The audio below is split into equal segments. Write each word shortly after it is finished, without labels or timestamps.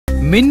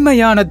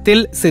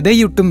மின்மயானத்தில்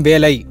சிதையூட்டும்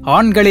வேலை.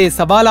 ஆண்களே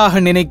சவாலாக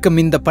நினைக்கும்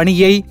இந்த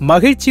பணியை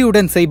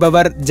மகிழ்ச்சியுடன்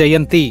செய்பவர்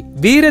ஜெயந்தி.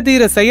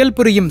 வீரதீர செயல்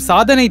புரியும்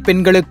சாதனை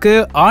பெண்களுக்கு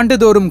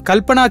ஆண்டுதோறும்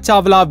கல்பனா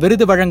சாவ்லா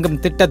விருது வழங்கும்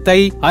திட்டத்தை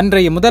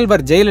அன்றைய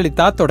முதல்வர்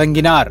ஜெயலலிதா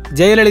தொடங்கினார்.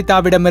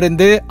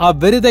 ஜெயலலிதாவிடமிருந்து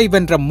அவ்விருதை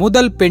வென்ற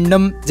முதல்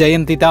பெண்ணும்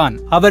ஜெயந்தி தான்.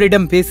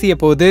 அவரிடம் பேசிய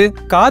போது,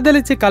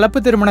 காதலிச்சு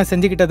கலப்பு திருமணம்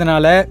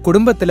செஞ்சுக்கிட்டதுனால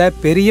குடும்பத்துல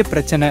பெரிய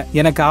பிரச்சனை.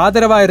 எனக்கு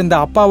ஆதரவா இருந்த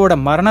அப்பாவோட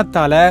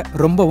மரணத்தால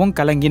ரொம்பவும்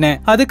கலங்கினேன்.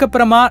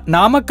 அதுக்கப்புறமா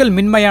நாமக்கல்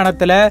மின்மயானத்துல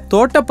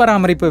தோட்ட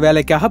பராமரிப்பு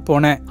வேலைக்காக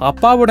போனேன்.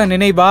 அப்பாவோட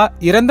நினைவா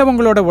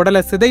இறந்தவங்களோட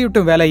உடலை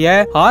சிதையூட்டும் வேலைய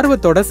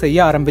ஆர்வத்தோட செய்ய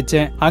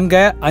ஆரம்பிச்சேன். அங்க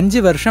 5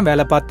 வருஷம்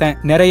வேலை பார்த்தேன்.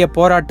 நிறைய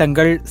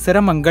போராட்டங்கள்,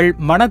 சிரமங்கள்,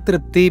 மன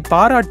திருப்தி,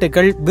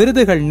 பாராட்டுகள்,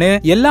 விருதுகள்னு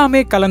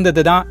எல்லாமே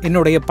கலந்ததுதான்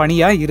என்னுடைய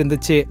பணியா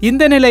இருந்துச்சு.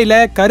 இந்த நிலையில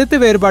கருத்து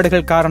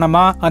வேறுபாடுகள்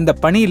காரணமா அந்த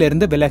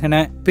பணியிலிருந்து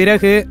விலகினேன்.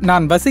 பிறகு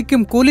நான்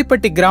வசிக்கும்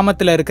கூலிப்பட்டி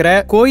கிராமத்துல இருக்கிற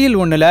கோயில்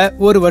ஒண்ணுல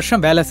 1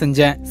 வருஷம் வேலை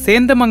செஞ்சேன்.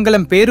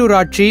 சேந்தமங்கலம்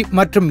பேரூராட்சி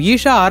மற்றும்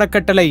ஈஷா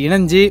அறக்கட்டளை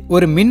இணைஞ்சு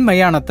ஒரு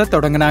மின்மயானத்தை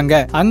தொடங்கினாங்க.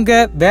 அங்க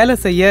வேலை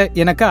செய்ய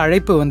எனக்கு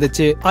அழைப்பு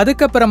வந்துச்சு.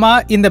 அதுக்கப்புறமா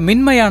இந்த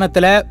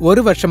மின்மயானத்துல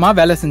 1 வருஷமா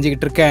வேலை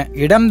செஞ்சுக்கிட்டு இருக்கேன்.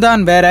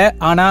 இடம்தான் வேற,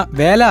 ஆனா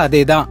வேலை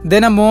அதேதான்.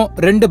 தினமும்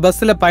 2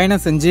 பஸ்ல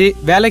பயணம் செஞ்சு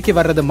வேலைக்கு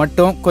வர்றது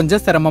மட்டும்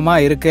கொஞ்சம் சிரமமா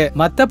இருக்கு.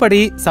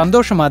 மத்தபடி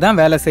சந்தோஷமா தான்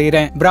வேலை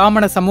செய்யறேன்.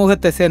 பிராமண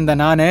சமூகத்தை சேர்ந்த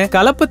நானு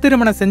கலப்பு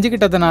திருமணம்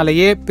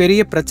செஞ்சுக்கிட்டதுனாலயே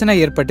பெரிய பிரச்சனை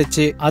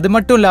ஏற்பட்டுச்சு. அது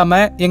மட்டும்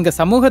இல்லாம எங்க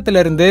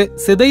சமூகத்தில இருந்து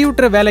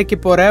சிதையூற்ற வேலைக்கு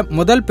போற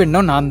முதல்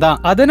பெண்ணும் நான் தான்.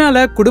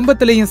 அதனால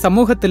குடும்பத்திலையும்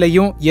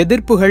சமூகத்திலையும்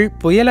எதிர்ப்புகள்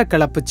புயல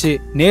கலப்புச்சு.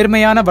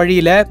 நேர்மையான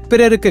வழியில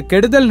பிறருக்கு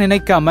கெடுதல்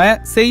நினைக்காம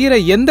செய்யற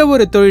எந்த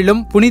ஒரு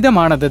தொழிலும்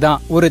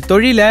புனிதமானதுதான். ஒரு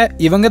தொழில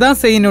இவங்க தான்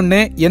செய்யணும்னு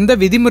எந்த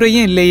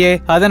விதிமுறையும் இல்லையே.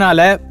 அதனால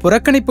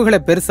புறக்கணிப்புகளை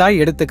பெருசா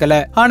எடுத்துக்கல.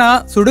 ஆனா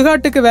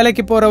சுடுகாட்டுக்கு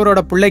வேலைக்கு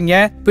போறவரோட பிள்ளைங்க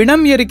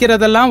பிணம்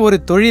எரிக்கிறதெல்லாம் ஒரு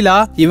தொழிலா,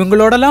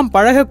 இவங்களோடலாம்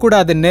பழக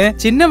கூடாதுன்னு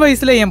சின்ன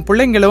வயசுல என்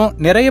பிள்ளைங்களும்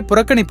நிறைய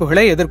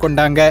புறக்கணிப்புகளை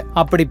எதிர்கொண்டாங்க.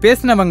 அப்படி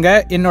பேசினவங்க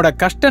என்னோட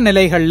கஷ்ட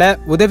நிலைகள்ல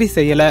உதவி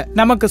செய்யல.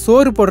 நமக்கு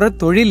சோறு போடுற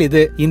தொழில்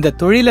இது. இந்த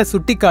தொழிலை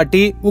சுட்டி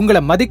காட்டி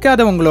உங்களை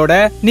மதிக்காதவங்களோட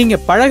நீங்க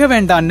பழக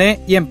வேண்டான்னு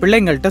என்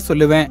பிள்ளைங்கள்ட்ட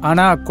சொல்லுவேன்.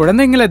 ஆனா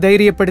குழந்தைங்களை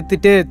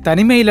தைரியப்படுத்திட்டு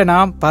தனிமையில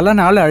நான் பல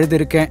நாள்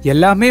அழுதுருக்கேன்.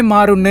 எல்லாமே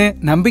மாறும்னு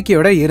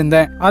நம்பிக்கையோட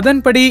இருந்தேன்.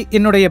 அதன்படி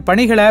என்னுடைய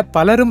பணிகளை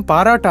பலரும்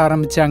பாராட்ட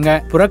ஆரம்பிச்சாங்க.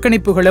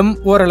 புறக்கணிப்புகளும்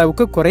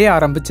ஓரளவுக்கு குறைய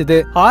ஆரம்பிச்சது.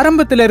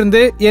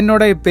 ஆரம்பத்திலிருந்து என்னோட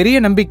பெரிய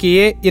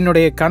நம்பிக்கையே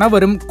என்னுடைய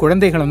கணவரும்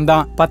குழந்தைகளும்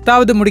தான்.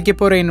 10வது முடிக்க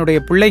போற என்னுடைய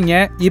பிள்ளைங்க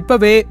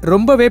இப்பவே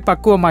ரொம்பவே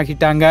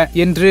பக்குவமாகிட்டாங்க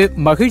என்று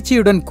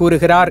மகிழ்ச்சியுடன்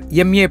கூறுகிறார்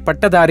MA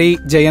பட்டதாரி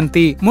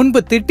ஜெயந்தி. முன்பு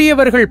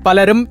திட்டியவர்கள்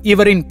பலரும்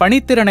இவரின்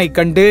பணித்திறனை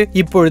கண்டு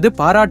இப்பொழுது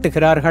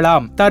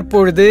பாராட்டுகிறார்களாம்.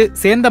 தற்பொழுது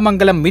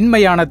சேந்தமங்கலம்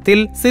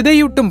மின்மயானத்தில்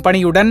சிதையூட்டும்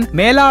பணியுடன்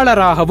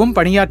மேலாளராகவும்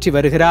பணியாற்றி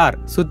வருகிறார்.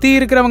 சுத்தி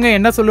இருக்கிறவங்க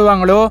என்ன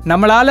சொல்லுவாங்களோ,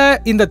 நம்மளால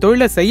இந்த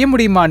தொழிலை செய்ய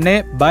முடியுமான்னு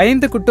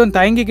பயந்துகிட்டும்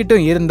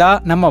தயங்கிக்கிட்டும் இருந்தா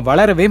நம்ம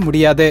வளரவே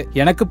முடியாது.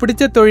 எனக்கு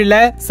பிடிச்ச தொழில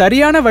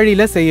சரியான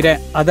வழியில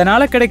செய்யறேன்.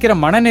 அதனால கிடைக்கிற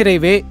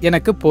மனநிறைவே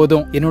எனக்கு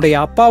போதும். என்னுடைய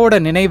அப்பாவோட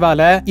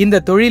நினைவால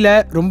இந்த தொழில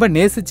ரொம்ப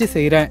நேசிச்சு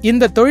செய்யறேன்.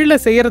 இந்த தொழிலை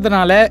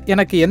செய்யறதுனால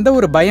எனக்கு எந்த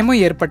ஒரு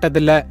பயமும்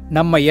ஏற்பட்டதில்ல.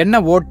 நம்ம எண்ண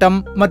ஓட்டம்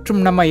மற்றும்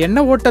நம்ம எண்ண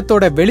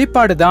ஓட்டத்தோட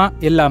வெளிப்பாடுதான்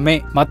எல்லாமே.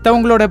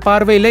 மத்தவங்களோட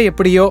பார்வையில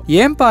எப்படியோ,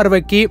 என்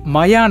பார்வைக்கு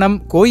மயானம்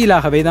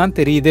கோயிலாகவே தான்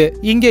தெரியுது.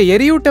 இங்க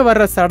எரியூட்ட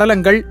வர்ற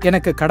சடலங்கள்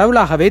எனக்கு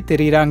கடவுளாகவே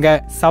தெரியுறாங்க.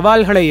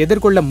 சவால்களை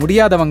எதிர்கொள்ள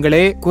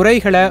முடியாதவங்களே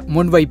குறைகளை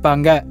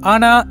முன்வைப்பாங்க.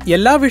 ஆனா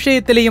எல்லா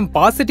விஷயத்திலையும்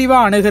பாசிட்டிவா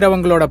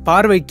அணுகிறவங்களோட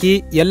பார்வைக்கு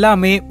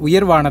எல்லாமே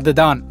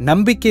உயர்வானதுதான்.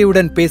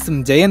 நம்பிக்கையுடன்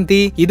பேசும்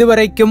ஜெயந்தி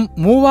இதுவரைக்கும்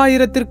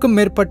 3000த்திற்கும்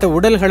மேற்பட்ட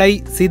உடல்களை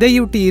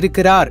சிதையூட்டி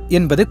இருக்கிறார்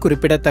என்பது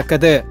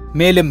குறிப்பிடத்தக்கது.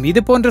 மேலும்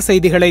இது போன்ற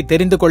செய்திகளை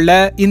தெரிந்து கொள்ள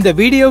இந்த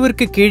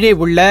வீடியோவிற்கு கீழே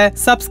உள்ள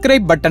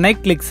சப்ஸ்கிரைப் பட்டனை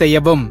கிளிக்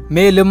செய்யவும்.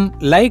 மேலும்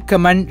லைக்,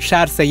 கமெண்ட்,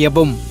 ஷேர்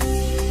செய்யவும்.